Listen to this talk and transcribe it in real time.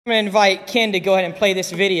I'm going to invite Ken to go ahead and play this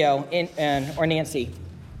video, or Nancy.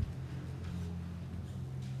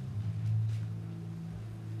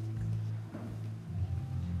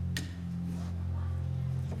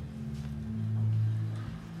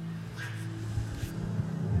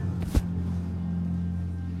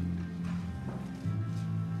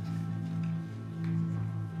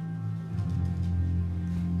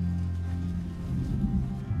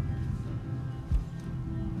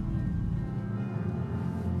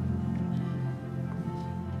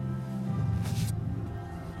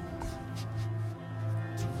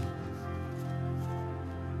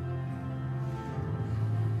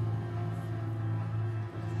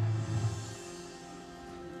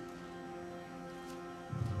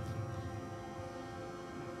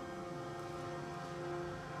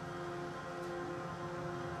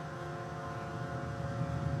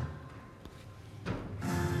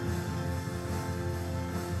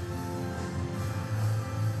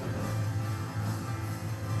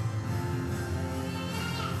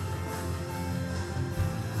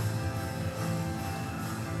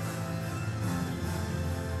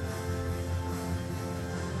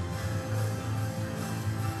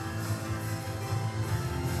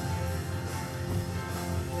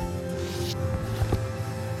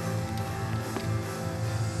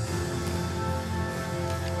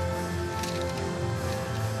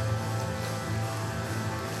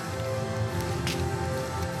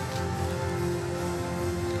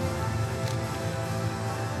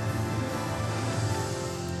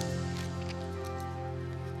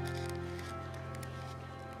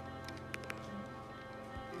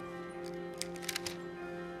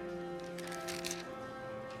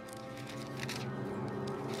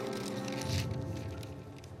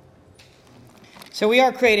 So we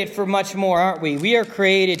are created for much more, aren't we? We are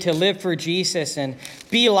created to live for Jesus and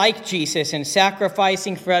be like Jesus and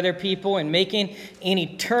sacrificing for other people and making an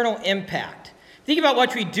eternal impact. Think about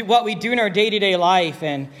what we do in our day-to-day life,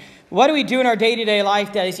 and what do we do in our day-to-day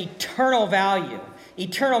life that is eternal value,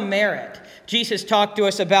 eternal merit. Jesus talked to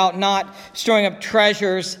us about not storing up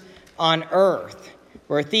treasures on earth,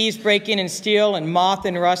 where thieves break in and steal and moth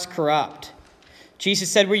and rust corrupt.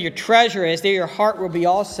 Jesus said, where your treasure is, there your heart will be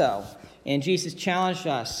also. And Jesus challenged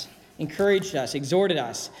us, encouraged us, exhorted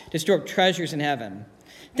us to store up treasures in heaven.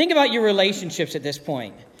 Think about your relationships at this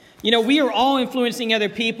point. You know, we are all influencing other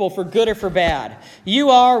people for good or for bad.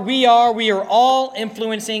 You are, we are all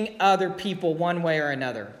influencing other people one way or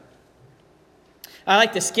another. I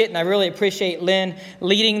like the skit, and I really appreciate Lynn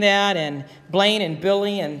leading that, and Blaine and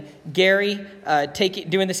Billy and Gary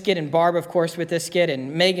doing the skit, and Barb, of course, with this skit,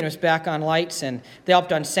 and Megan was back on lights, and they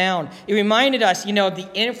helped on sound. It reminded us, of the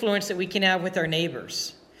influence that we can have with our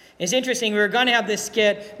neighbors. It's interesting, we were going to have this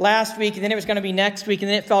skit last week, and then it was going to be next week, and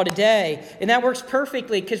then it fell today. And that works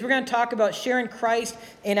perfectly, because we're going to talk about sharing Christ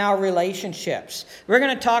in our relationships. We're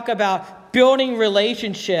going to talk about building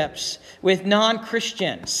relationships with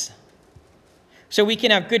non-Christians. So we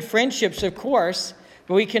can have good friendships, of course,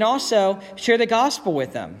 but we can also share the gospel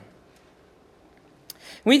with them.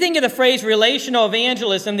 When we think of the phrase relational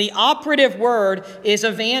evangelism, the operative word is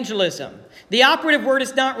evangelism. The operative word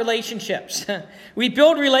is not relationships. We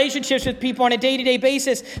build relationships with people on a day-to-day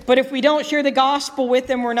basis, but if we don't share the gospel with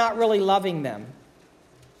them, we're not really loving them.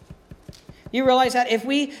 You realize that if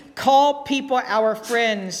we call people our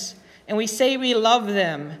friends and we say we love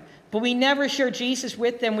them, but we never share Jesus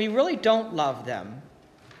with them, we really don't love them.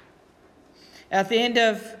 At the end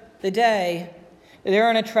of the day, they're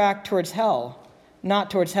on a track towards hell, not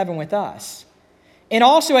towards heaven with us. And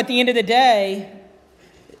also at the end of the day,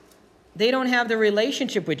 they don't have the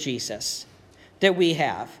relationship with Jesus that we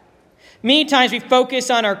have. Many times we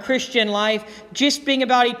focus on our Christian life just being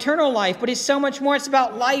about eternal life, but it's so much more. It's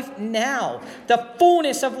about life now, the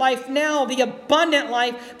fullness of life now, the abundant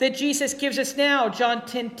life that Jesus gives us now. John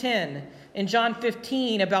 10:10 and John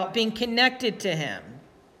 15 about being connected to him.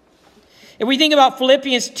 If we think about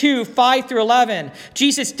Philippians 2:5-11,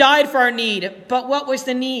 Jesus died for our need, but what was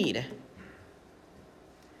the need?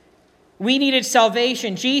 We needed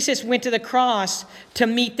salvation. Jesus went to the cross to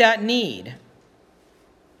meet that need.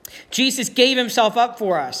 Jesus gave himself up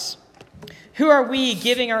for us. Who are we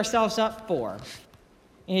giving ourselves up for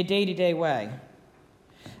in a day-to-day way?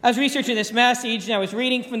 I was researching this message, and I was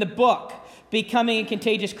reading from the book, Becoming a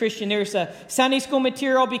Contagious Christian. There's a Sunday school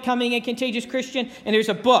material, Becoming a Contagious Christian, and there's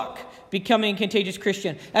a book, Becoming a Contagious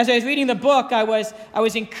Christian. As I was reading the book, I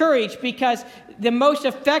was encouraged, because the most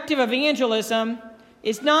effective evangelism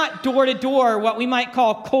is not door-to-door, what we might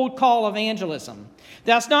call cold call evangelism.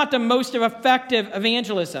 That's not the most effective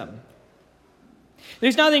evangelism.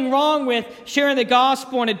 There's nothing wrong with sharing the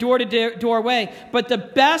gospel in a door-to-door way, but the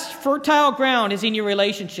best fertile ground is in your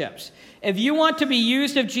relationships. If you want to be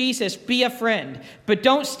used of Jesus, be a friend, but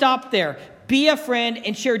don't stop there. Be a friend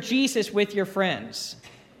and share Jesus with your friends.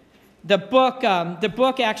 The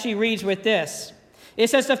book actually reads with this. It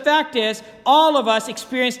says, the fact is, all of us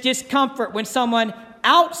experience discomfort when someone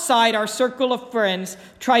outside our circle of friends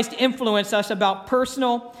tries to influence us about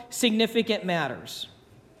personal, significant matters.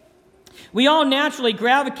 We all naturally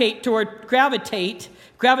gravitate toward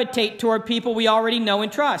people we already know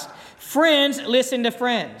and trust. Friends listen to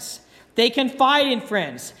friends. They confide in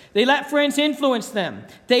friends. They let friends influence them.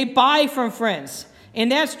 They buy from friends.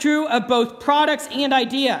 And that's true of both products and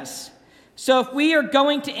ideas. So if we are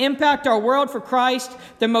going to impact our world for Christ,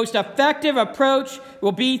 the most effective approach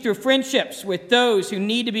will be through friendships with those who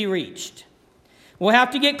need to be reached. We'll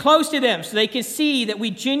have to get close to them so they can see that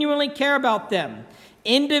we genuinely care about them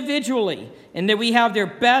individually and that we have their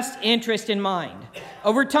best interest in mind.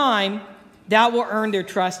 Over time, that will earn their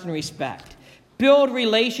trust and respect. Build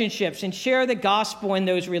relationships and share the gospel in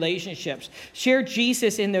those relationships. Share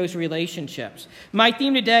Jesus in those relationships. My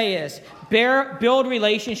theme today is build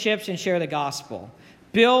relationships and share the gospel.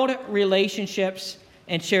 Build relationships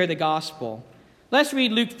and share the gospel. Let's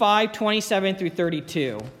read Luke 5:27 through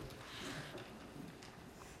 32.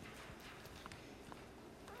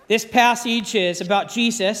 This passage is about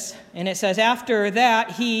Jesus, and it says, after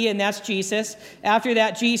that, and that's Jesus, after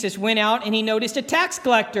that Jesus went out and he noticed a tax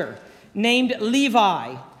collector named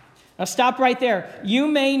Levi. Now stop right there. You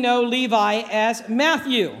may know Levi as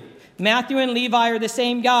Matthew. Matthew and Levi are the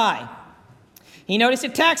same guy. He noticed a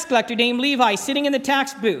tax collector named Levi sitting in the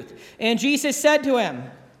tax booth, and Jesus said to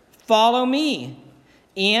him, "Follow me."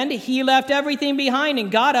 And he left everything behind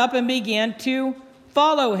and got up and began to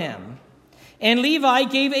follow him. And Levi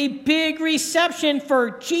gave a big reception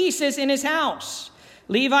for Jesus in his house.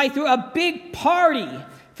 Levi threw a big party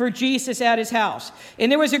for Jesus at his house.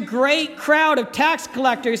 And there was a great crowd of tax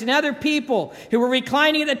collectors and other people who were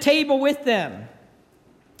reclining at the table with them.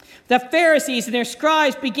 The Pharisees and their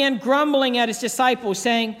scribes began grumbling at his disciples,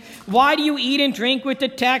 saying, "Why do you eat and drink with the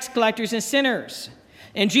tax collectors and sinners?"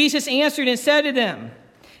 And Jesus answered and said to them,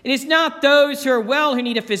 "It is not those who are well who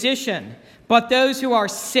need a physician, but those who are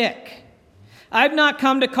sick. I have not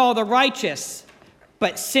come to call the righteous,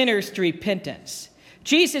 but sinners to repentance."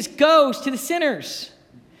 Jesus goes to the sinners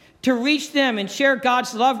to reach them and share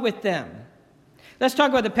God's love with them. Let's talk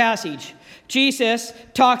about the passage. Jesus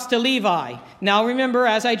talks to Levi. Now remember,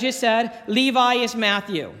 as I just said, Levi is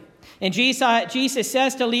Matthew. And Jesus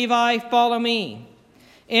says to Levi, "Follow me."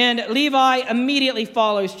 And Levi immediately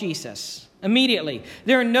follows Jesus. Immediately.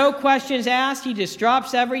 There are no questions asked. He just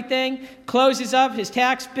drops everything, closes up his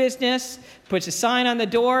tax business, puts a sign on the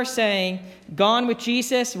door saying, "Gone with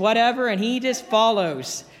Jesus," whatever, and he just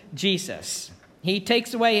follows Jesus. He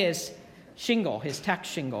takes away his tax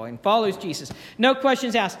shingle, and follows Jesus. No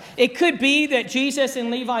questions asked. It could be that Jesus and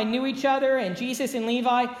Levi knew each other, and Jesus and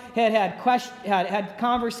Levi had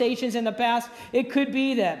conversations in the past. It could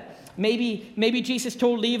be that maybe Jesus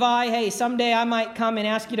told Levi, "Hey, someday I might come and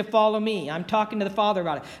ask you to follow me. I'm talking to the Father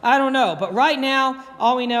about it." I don't know. But right now,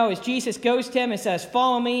 all we know is Jesus goes to him and says,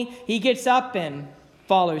 "Follow me." He gets up and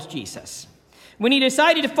follows Jesus. When he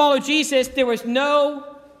decided to follow Jesus, there was no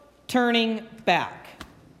turning back.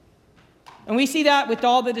 And we see that with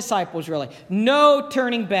all the disciples, really. No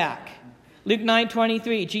turning back. Luke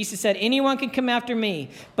 9:23, Jesus said, "Anyone can come after me,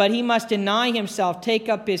 but he must deny himself, take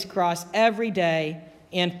up his cross every day,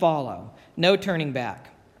 and follow." No turning back.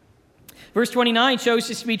 Verse 29 shows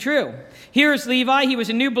this to be true. Here's Levi. He was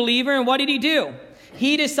a new believer, and what did he do?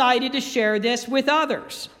 He decided to share this with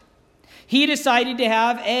others. He decided to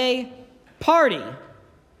have a party.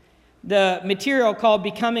 The material called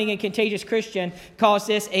Becoming a Contagious Christian calls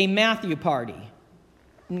this a Matthew party.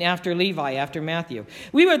 After Levi, after Matthew.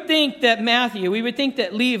 We would think that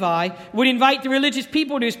Levi would invite the religious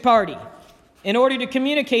people to his party in order to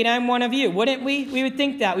communicate, "I'm one of you." Wouldn't we? We would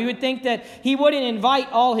think that. We would think that he wouldn't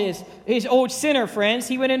invite all his old sinner friends.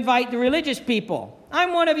 He would invite the religious people.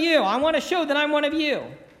 "I'm one of you. I want to show that I'm one of you."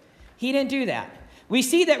 He didn't do that. We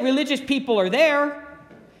see that religious people are there.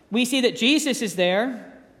 We see that Jesus is there.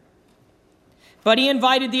 But he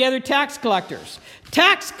invited the other tax collectors.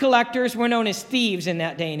 Tax collectors were known as thieves in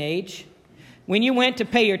that day and age. When you went to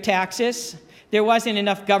pay your taxes, there wasn't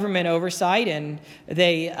enough government oversight, and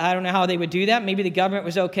I don't know how they would do that. Maybe the government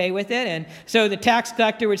was okay with it. And so the tax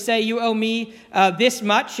collector would say, "You owe me this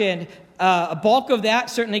much," and a bulk of that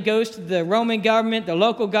certainly goes to the Roman government, the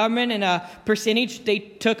local government, and a percentage they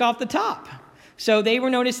took off the top. So they were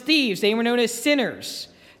known as thieves. They were known as sinners.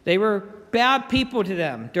 They were bad people to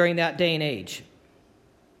them during that day and age.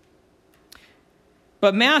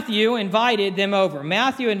 But Matthew invited them over.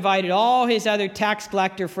 Matthew invited all his other tax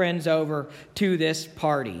collector friends over to this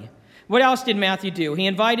party. What else did Matthew do? He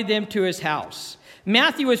invited them to his house.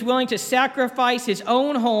 Matthew was willing to sacrifice his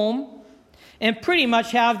own home and pretty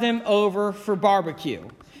much have them over for barbecue.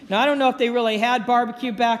 Now, I don't know if they really had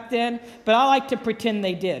barbecue back then, but I like to pretend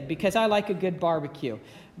they did because I like a good barbecue.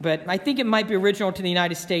 But I think it might be original to the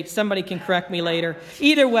United States. Somebody can correct me later.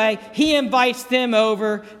 Either way, he invites them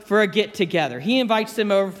over for a get-together.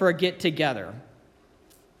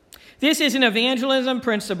 This is an evangelism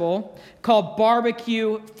principle called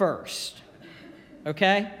barbecue first.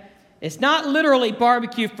 Okay? It's not literally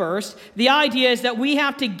barbecue first. The idea is that we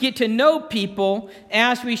have to get to know people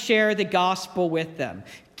as we share the gospel with them.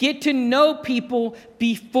 Get to know people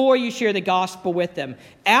before you share the gospel with them.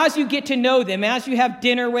 As you get to know them, as you have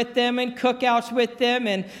dinner with them and cookouts with them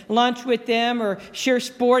and lunch with them or share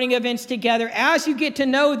sporting events together, as you get to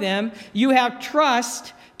know them, you have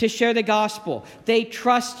trust to share the gospel. They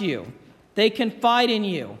trust you. They confide in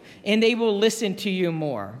you, and they will listen to you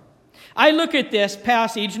more. I look at this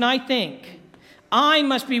passage and I think, I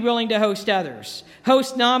must be willing to host others,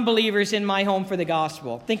 host non-believers in my home for the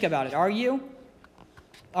gospel. Think about it. Are you?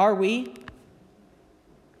 Are we?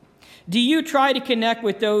 Do you try to connect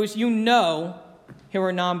with those you know who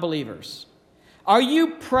are non-believers? Are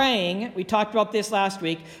you praying, we talked about this last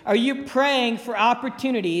week, are you praying for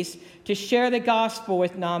opportunities to share the gospel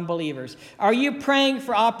with non-believers? Are you praying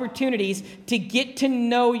for opportunities to get to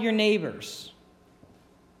know your neighbors?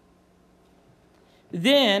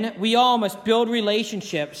 Then we all must build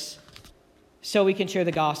relationships so we can share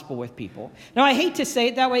the gospel with people. Now, I hate to say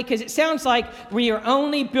it that way because it sounds like we are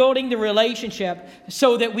only building the relationship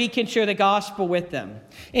so that we can share the gospel with them.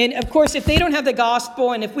 And, of course, if they don't have the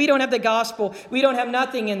gospel and if we don't have the gospel, we don't have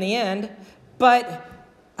nothing in the end. But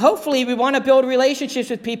hopefully we want to build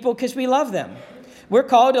relationships with people because we love them. We're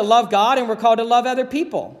called to love God and we're called to love other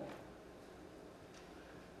people.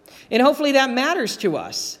 And hopefully that matters to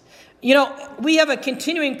us. You know, we have a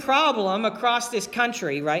continuing problem across this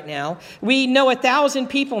country right now. We know 1,000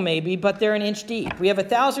 people maybe, but they're an inch deep. We have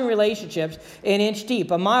 1,000 relationships an inch deep,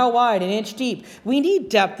 a mile wide, an inch deep. We need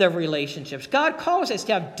depth of relationships. God calls us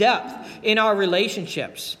to have depth in our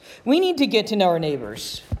relationships. We need to get to know our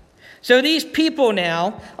neighbors. So these people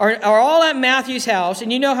now are all at Matthew's house,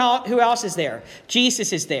 and you know who else is there?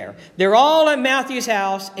 Jesus is there. They're all at Matthew's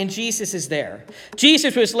house, and Jesus is there.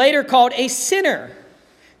 Jesus was later called a sinner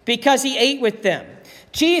because he ate with them.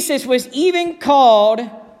 Jesus was even called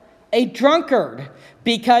a drunkard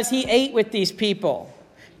because he ate with these people.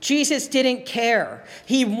 Jesus didn't care.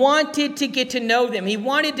 He wanted to get to know them. He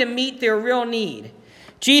wanted to meet their real need.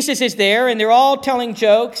 Jesus is there, and they're all telling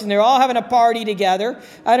jokes, and they're all having a party together.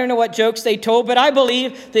 I don't know what jokes they told, but I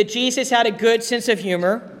believe that Jesus had a good sense of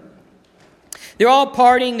humor. They're all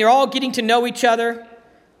partying. They're all getting to know each other.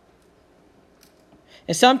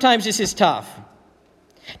 And sometimes this is tough.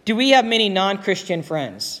 Do we have many non-Christian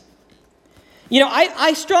friends? You know,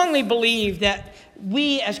 I strongly believe that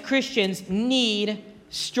we as Christians need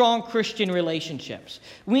strong Christian relationships.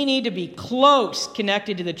 We need to be close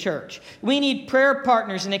connected to the church. We need prayer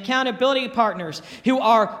partners and accountability partners who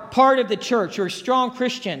are part of the church, who are strong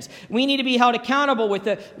Christians. We need to be held accountable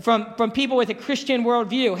from people with a Christian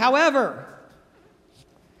worldview. However,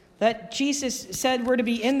 that Jesus said we're to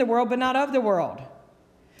be in the world but not of the world.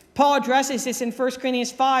 Paul addresses this in 1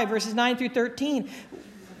 Corinthians 5, verses 9 through 13.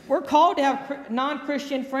 We're called to have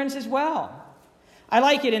non-Christian friends as well. I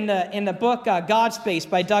like it in the book God Space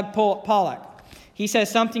by Doug Pollock. He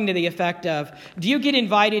says something to the effect of, do you get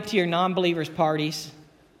invited to your non-believers' parties?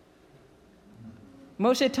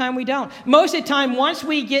 Most of the time we don't. Most of the time, once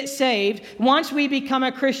we get saved, once we become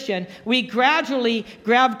a Christian, we gradually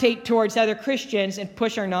gravitate towards other Christians and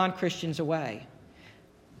push our non-Christians away.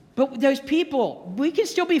 But those people, we can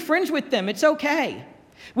still be friends with them. It's okay.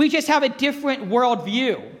 We just have a different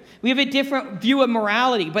worldview. We have a different view of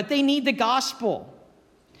morality, but they need the gospel.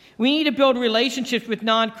 We need to build relationships with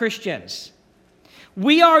non-Christians.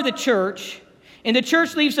 We are the church, and the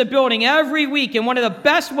church leaves the building every week, and one of the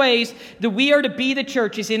best ways that we are to be the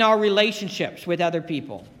church is in our relationships with other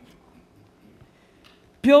people.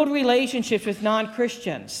 Build relationships with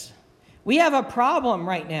non-Christians. We have a problem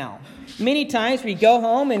right now. Many times we go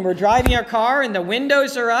home and we're driving our car and the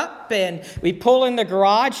windows are up and we pull in the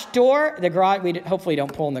garage door. We hopefully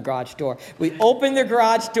don't pull in the garage door. We open the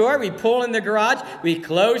garage door, we pull in the garage, we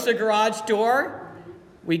close the garage door,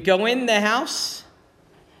 we go in the house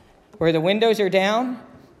where the windows are down,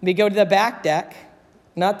 we go to the back deck,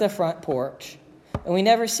 not the front porch, and we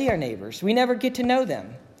never see our neighbors. We never get to know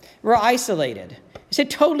them. We're isolated. It's a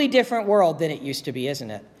totally different world than it used to be,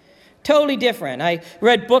 isn't it? Totally different. I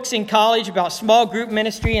read books in college about small group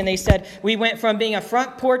ministry, and they said we went from being a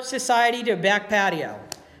front porch society to a back patio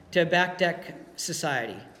to a back deck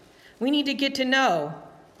society. We need to get to know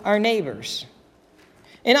our neighbors.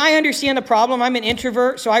 And I understand the problem. I'm an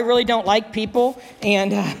introvert, so I really don't like people.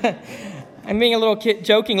 And I'm being a little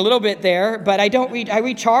joking a little bit there, but I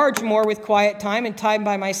recharge more with quiet time and time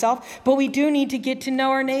by myself. But we do need to get to know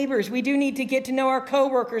our neighbors. We do need to get to know our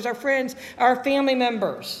coworkers, our friends, our family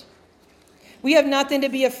members. We have nothing to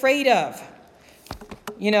be afraid of,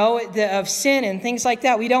 of sin and things like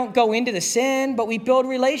that. We don't go into the sin, but we build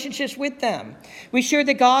relationships with them. We share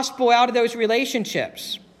the gospel out of those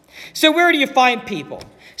relationships. So where do you find people?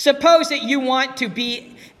 Suppose that you want to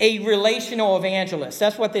be a relational evangelist.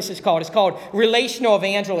 That's what this is called. It's called relational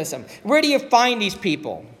evangelism. Where do you find these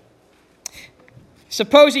people?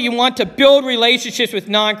 Suppose that you want to build relationships with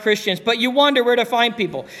non-Christians, but you wonder where to find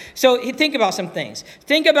people. So think about some things.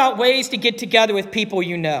 Think about ways to get together with people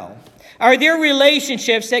you know. Are there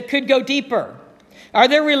relationships that could go deeper? Are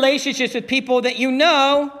there relationships with people that you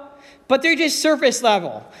know, but they're just surface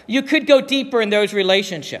level? You could go deeper in those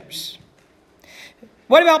relationships.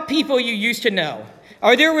 What about people you used to know?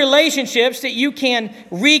 Are there relationships that you can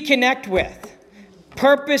reconnect with?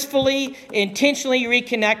 Purposefully, intentionally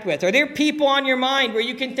reconnect with? Are there people on your mind where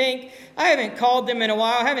you can think, I haven't called them in a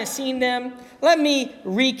while, I haven't seen them, let me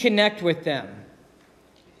reconnect with them?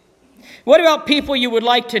 What about people you would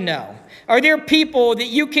like to know? Are there people that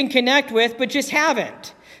you can connect with but just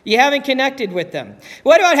haven't? You haven't connected with them.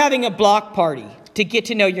 What about having a block party to get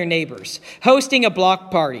to know your neighbors? Hosting a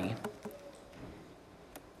block party.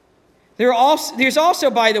 There's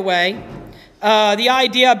also, by the way, the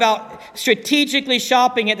idea about strategically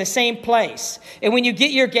shopping at the same place. And when you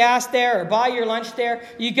get your gas there or buy your lunch there,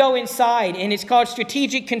 you go inside, and it's called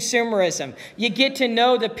strategic consumerism. You get to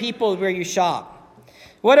know the people where you shop.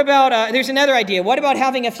 What about, there's another idea. What about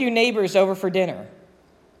having a few neighbors over for dinner?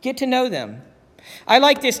 Get to know them. I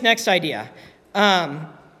like this next idea. What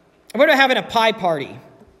about having a pie party?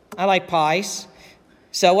 I like pies.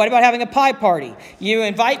 So what about having a pie party? You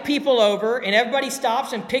invite people over, and everybody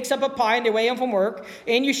stops and picks up a pie on their way home from work,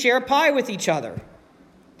 and you share a pie with each other.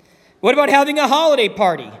 What about having a holiday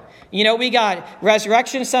party? We got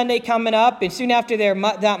Resurrection Sunday coming up, and soon after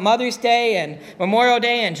that Mother's Day and Memorial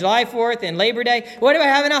Day and July 4th and Labor Day. What about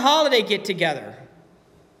having a holiday get-together?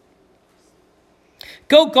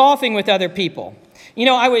 Go golfing with other people.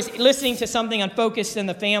 I was listening to something on Focus in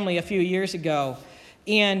the Family a few years ago,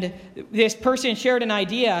 and this person shared an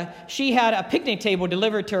idea. She had a picnic table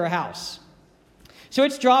delivered to her house. So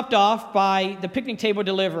it's dropped off by the picnic table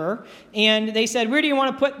deliverer, and they said, where do you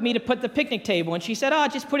want to put the picnic table? And she said,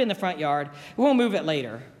 just put it in the front yard. We'll move it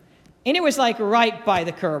later. And it was like right by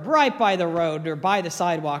the curb, right by the road, or by the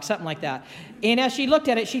sidewalk, something like that. And as she looked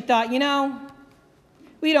at it, she thought,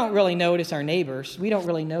 we don't really notice our neighbors. We don't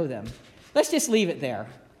really know them. Let's just leave it there.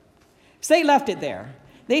 So they left it there.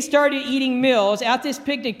 They started eating meals at this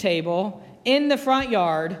picnic table in the front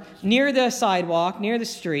yard, near the sidewalk, near the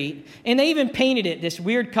street, and they even painted it this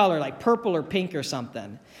weird color, like purple or pink or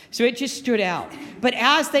something. So it just stood out. But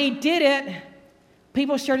as they did it,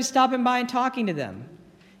 people started stopping by and talking to them,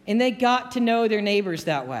 and they got to know their neighbors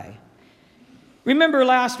that way. Remember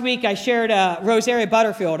last week I shared Rosaria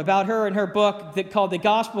Butterfield about her and her book called The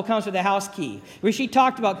Gospel Comes with a House Key, where she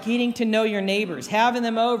talked about getting to know your neighbors, having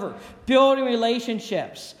them over, building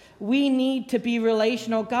relationships. We need to be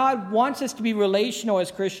relational. God wants us to be relational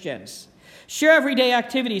as Christians. Share everyday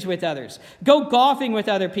activities with others. Go golfing with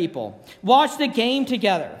other people. Watch the game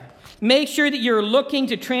together. Make sure that you're looking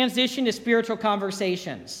to transition to spiritual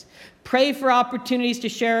conversations. Pray for opportunities to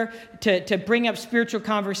share, to bring up spiritual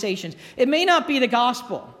conversations. It may not be the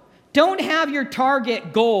gospel. Don't have your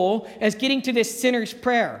target goal as getting to this sinner's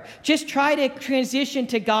prayer. Just try to transition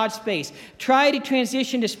to God's space. Try to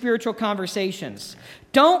transition to spiritual conversations.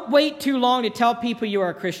 Don't wait too long to tell people you are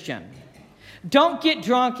a Christian. Don't get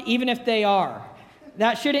drunk even if they are.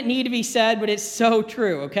 That shouldn't need to be said, but it's so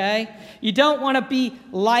true, okay? You don't want to be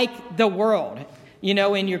like the world,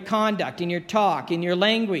 in your conduct, in your talk, in your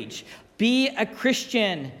language. Be a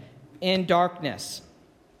Christian in darkness.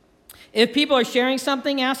 If people are sharing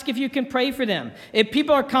something, ask if you can pray for them. If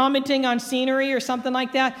people are commenting on scenery or something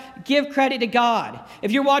like that, give credit to God.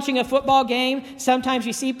 If you're watching a football game, sometimes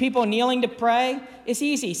you see people kneeling to pray. It's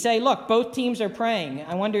easy. Say, look, both teams are praying.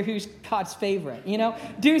 I wonder who's God's favorite.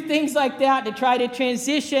 Do things like that to try to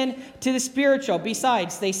transition to the spiritual.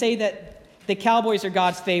 Besides, they say that the Cowboys are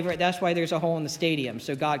God's favorite. That's why there's a hole in the stadium,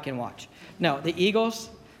 so God can watch. No, the Eagles?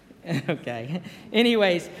 Okay.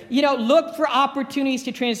 Anyways, look for opportunities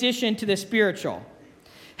to transition to the spiritual.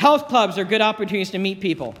 Health clubs are good opportunities to meet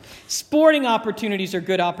people. Sporting opportunities are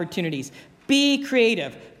good opportunities. Be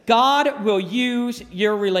creative. God will use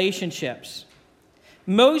your relationships.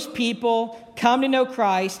 Most people come to know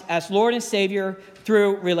Christ as Lord and Savior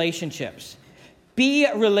through relationships. Be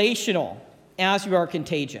relational as you are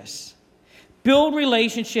contagious. Build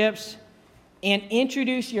relationships and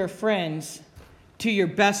introduce your friends to your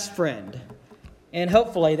best friend. And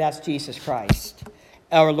hopefully that's Jesus Christ,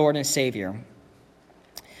 our Lord and Savior.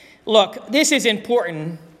 Look, this is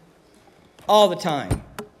important all the time.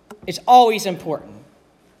 It's always important.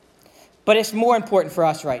 But it's more important for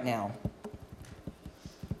us right now.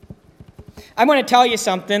 I'm going to tell you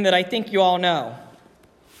something that I think you all know.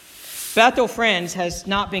 Bethel Friends has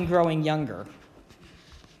not been growing younger.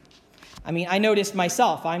 I mean, I noticed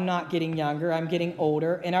myself, I'm not getting younger, I'm getting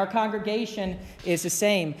older, and our congregation is the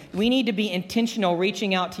same. We need to be intentional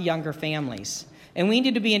reaching out to younger families. And we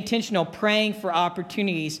need to be intentional praying for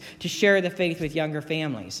opportunities to share the faith with younger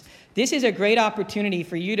families. This is a great opportunity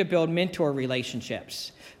for you to build mentor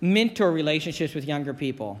relationships with younger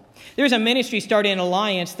people. There's a ministry started in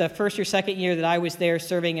Alliance the first or second year that I was there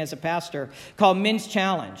serving as a pastor called Men's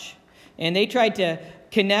Challenge. And they tried to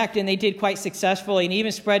connect, and they did quite successfully, and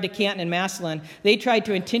even spread to Canton and Massillon. They tried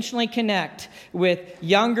to intentionally connect with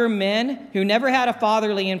younger men who never had a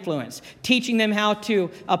fatherly influence, teaching them how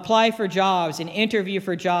to apply for jobs and interview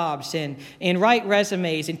for jobs and write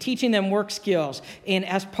resumes and teaching them work skills. And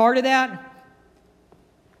as part of that,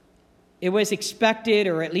 it was expected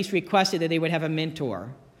or at least requested that they would have a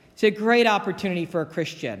mentor. It's a great opportunity for a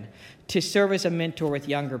Christian to serve as a mentor with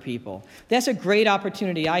younger people. That's a great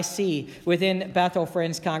opportunity I see within Bethel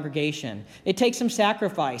Friends congregation. It takes some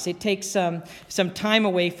sacrifice. It takes some time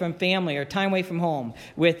away from family or time away from home.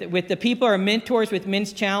 With the people who are mentors with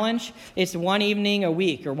Men's Challenge, it's one evening a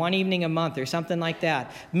week or one evening a month or something like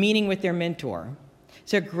that, meeting with their mentor.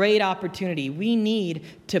 It's a great opportunity. We need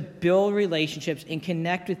to build relationships and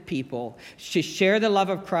connect with people to share the love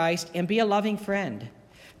of Christ and be a loving friend.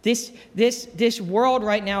 This world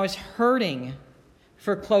right now is hurting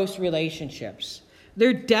for close relationships.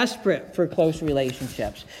 They're desperate for close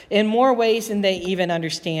relationships in more ways than they even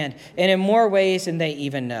understand and in more ways than they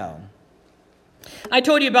even know. I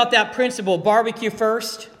told you about that principle, barbecue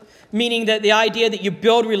first, meaning that the idea that you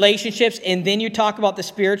build relationships and then you talk about the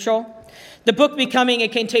spiritual. The book Becoming a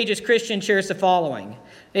Contagious Christian shares the following.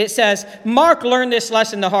 It says, Mark learned this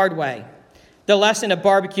lesson the hard way. The lesson of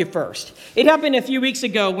barbecue first. It happened a few weeks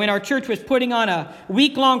ago when our church was putting on a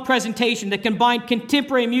week-long presentation that combined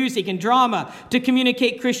contemporary music and drama to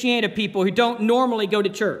communicate Christianity to people who don't normally go to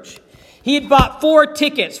church. He had bought 4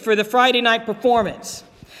 tickets for the Friday night performance.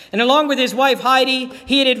 And along with his wife, Heidi,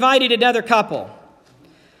 he had invited another couple.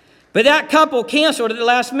 But that couple canceled at the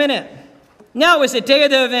last minute. Now it was the day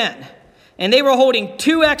of the event, and they were holding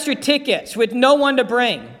 2 extra tickets with no one to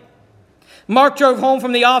bring. Mark drove home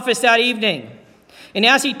from the office that evening, and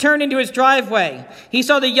as he turned into his driveway, he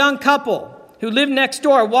saw the young couple who lived next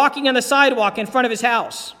door walking on the sidewalk in front of his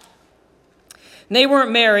house. And they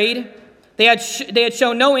weren't married. They had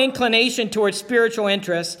shown no inclination towards spiritual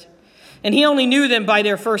interest, and he only knew them by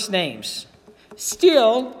their first names.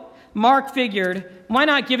 Still, Mark figured, why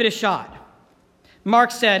not give it a shot?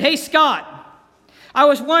 Mark said, "Hey, Scott, I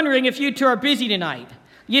was wondering if you two are busy tonight.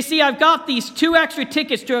 You see, I've got these 2 extra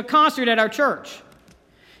tickets to a concert at our church."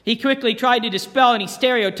 He quickly tried to dispel any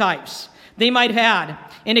stereotypes they might have had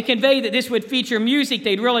and to convey that this would feature music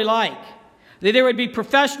they'd really like, that there would be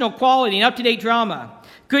professional quality and up-to-date drama,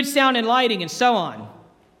 good sound and lighting, and so on.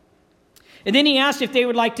 And then he asked if they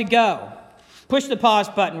would like to go. Push the pause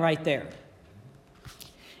button right there.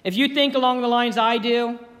 If you think along the lines I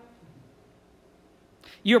do,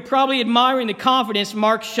 you're probably admiring the confidence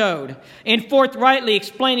Mark showed in forthrightly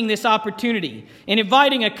explaining this opportunity and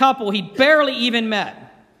inviting a couple he'd barely even met.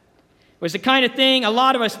 It was the kind of thing a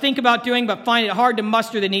lot of us think about doing but find it hard to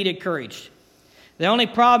muster the needed courage. The only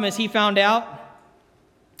problem, as he found out,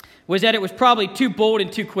 was that it was probably too bold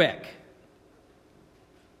and too quick.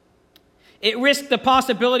 It risked the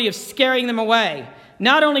possibility of scaring them away,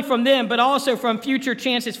 not only from them, but also from future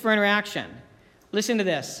chances for interaction. Listen to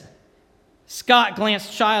this. Scott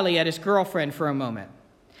glanced shyly at his girlfriend for a moment,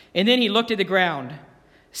 and then he looked at the ground.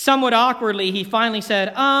 Somewhat awkwardly, he finally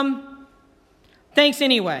said, thanks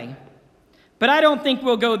anyway, but I don't think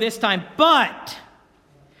we'll go this time. But,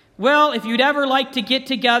 well, if you'd ever like to get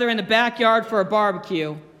together in the backyard for a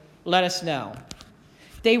barbecue, let us know.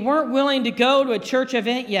 They weren't willing to go to a church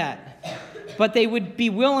event yet, but they would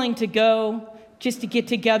be willing to go just to get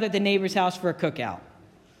together at the neighbor's house for a cookout.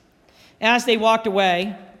 As they walked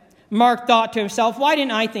away, Mark thought to himself, why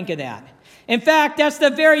didn't I think of that? In fact, that's the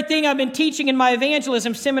very thing I've been teaching in my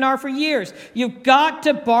evangelism seminar for years. You've got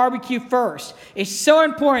to barbecue first. It's so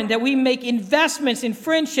important that we make investments in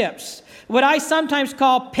friendships, what I sometimes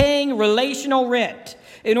call paying relational rent,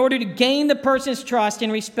 in order to gain the person's trust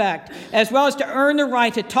and respect, as well as to earn the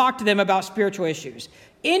right to talk to them about spiritual issues.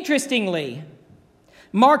 Interestingly,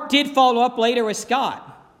 Mark did follow up later with Scott.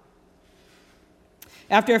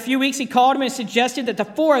 After a few weeks, he called him and suggested that the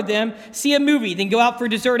four of them see a movie, then go out for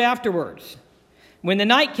dessert afterwards. When the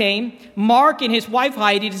night came, Mark and his wife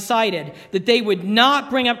Heidi decided that they would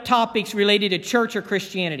not bring up topics related to church or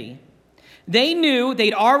Christianity. They knew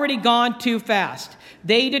they'd already gone too fast.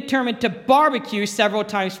 They determined to barbecue several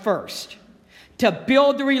times first, to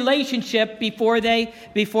build the relationship before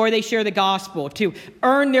they share the gospel, to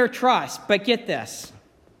earn their trust. But get this.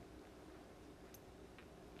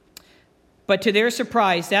 But to their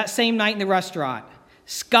surprise, that same night in the restaurant,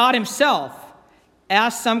 Scott himself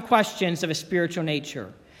asked some questions of a spiritual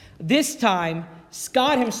nature. This time,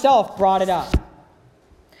 Scott himself brought it up.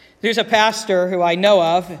 There's a pastor who I know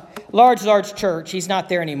of, large church. He's not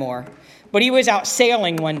there anymore. But he was out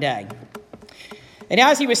sailing one day. And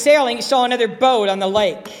as he was sailing, he saw another boat on the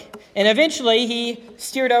lake. And eventually, he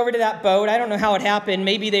steered over to that boat. I don't know how it happened.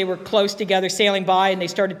 Maybe they were close together, sailing by, and they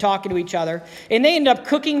started talking to each other. And they ended up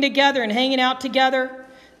cooking together and hanging out together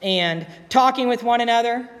and talking with one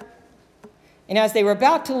another. And as they were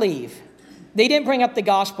about to leave, they didn't bring up the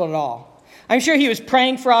gospel at all. I'm sure he was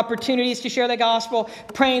praying for opportunities to share the gospel,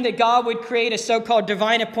 praying that God would create a so-called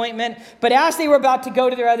divine appointment. But as they were about to go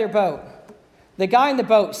to their other boat, the guy in the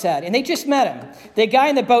boat said, and they just met him, the guy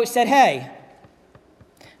in the boat said, "Hey,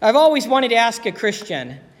 I've always wanted to ask a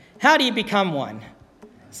Christian, how do you become one?"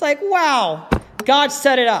 It's like, wow, God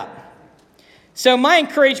set it up. So my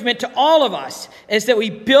encouragement to all of us is that we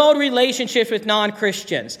build relationships with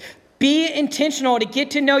non-Christians. Be intentional to get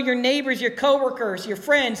to know your neighbors, your coworkers, your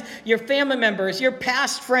friends, your family members, your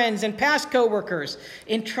past friends and past coworkers,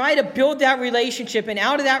 and try to build that relationship, and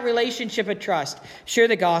out of that relationship of trust, share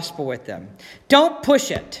the gospel with them. Don't push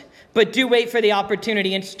it, but do wait for the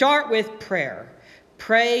opportunity, and start with prayer.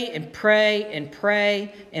 Pray and pray and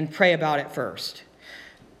pray and pray about it first.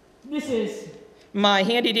 This is my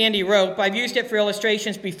handy-dandy rope. I've used it for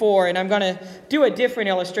illustrations before, and I'm going to do a different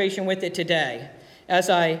illustration with it today as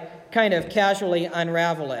I kind of casually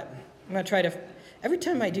unravel it. I'm going to try to... Every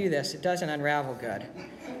time I do this, it doesn't unravel good.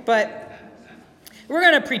 But we're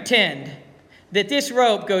going to pretend that this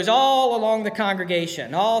rope goes all along the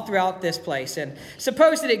congregation, all throughout this place. And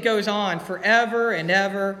suppose that it goes on forever and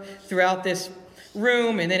ever throughout this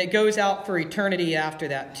room, and then it goes out for eternity after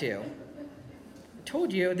that too. I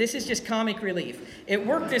told you, this is just comic relief. It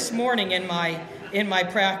worked this morning in my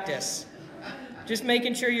practice. Just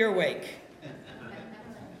making sure you're awake.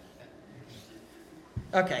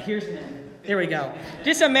 Okay, here we go.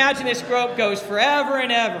 Just imagine this rope goes forever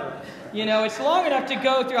and ever. You know, it's long enough to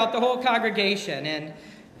go throughout the whole congregation. And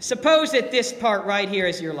suppose that this part right here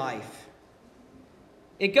is your life.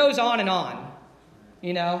 It goes on and on.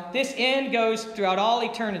 You know, this end goes throughout all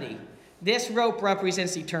eternity. This rope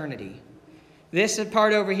represents eternity. This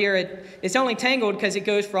part over here, it's only tangled because it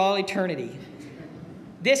goes for all eternity.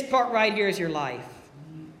 This part right here is your life.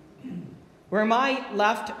 Where my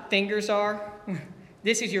left fingers are,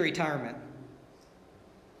 this is your retirement.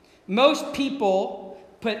 Most people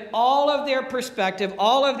put all of their perspective,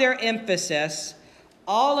 all of their emphasis,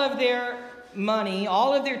 all of their money,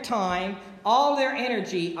 all of their time, all of their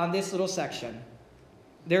energy on this little section.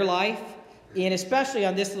 Their life, and especially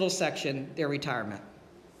on this little section, their retirement.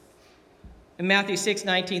 In Matthew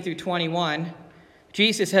 6:19 through 21,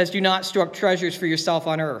 Jesus says, "Do not store up treasures for yourself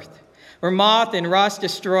on earth, where moth and rust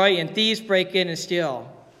destroy and thieves break in and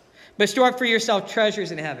steal. But store up for yourself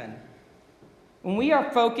treasures in heaven." When we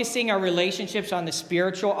are focusing our relationships on the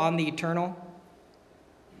spiritual, on the eternal,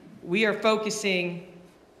 we are focusing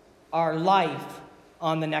our life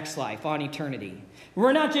on the next life, on eternity.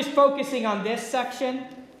 We're not just focusing on this section,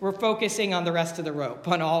 we're focusing on the rest of the rope,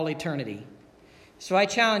 on all eternity. So I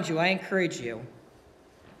challenge you, I encourage you,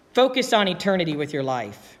 focus on eternity with your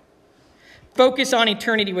life. Focus on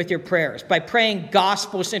eternity with your prayers by praying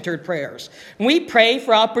gospel-centered prayers. When we pray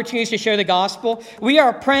for opportunities to share the gospel, we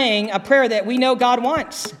are praying a prayer that we know God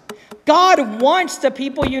wants. God wants the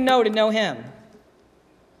people you know to know Him.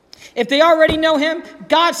 If they already know Him,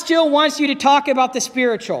 God still wants you to talk about the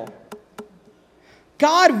spiritual.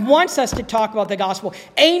 God wants us to talk about the gospel.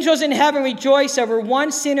 Angels in heaven rejoice over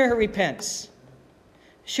one sinner who repents.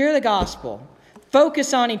 Share the gospel.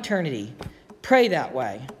 Focus on eternity. Pray that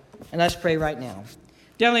way. And let's pray right now.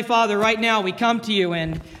 Heavenly Father, right now we come to you,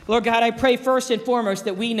 and Lord God, I pray first and foremost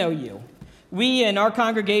that we know you. we in our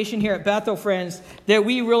congregation here at Bethel, friends, that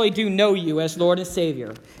we really do know you as Lord and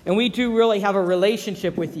Savior. And we do really have a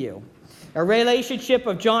relationship with you. A relationship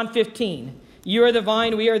of John 15. You are the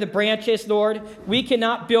vine, we are the branches, Lord. We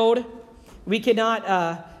cannot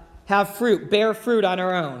have fruit, bear fruit on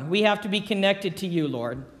our own. We have to be connected to you,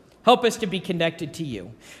 Lord. Help us to be connected to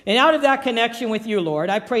you. And out of that connection with you, Lord,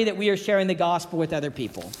 I pray that we are sharing the gospel with other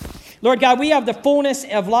people. Lord God, we have the fullness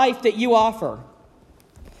of life that you offer.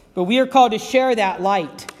 But we are called to share that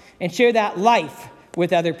light and share that life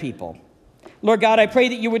with other people. Lord God, I pray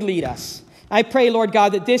that you would lead us. I pray, Lord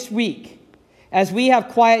God, that this week, as we have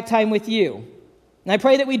quiet time with you, and I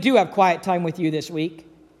pray that we do have quiet time with you this week,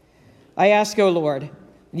 I ask, oh Lord,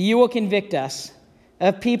 you will convict us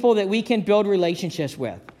of people that we can build relationships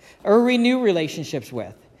with or renew relationships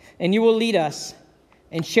with. And you will lead us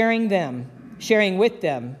in sharing with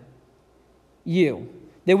them you.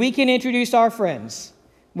 That we can introduce our friends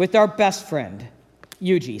with our best friend,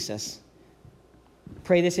 you, Jesus.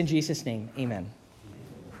 Pray this in Jesus' name. Amen.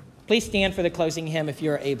 Please stand for the closing hymn if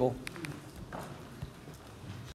you are able.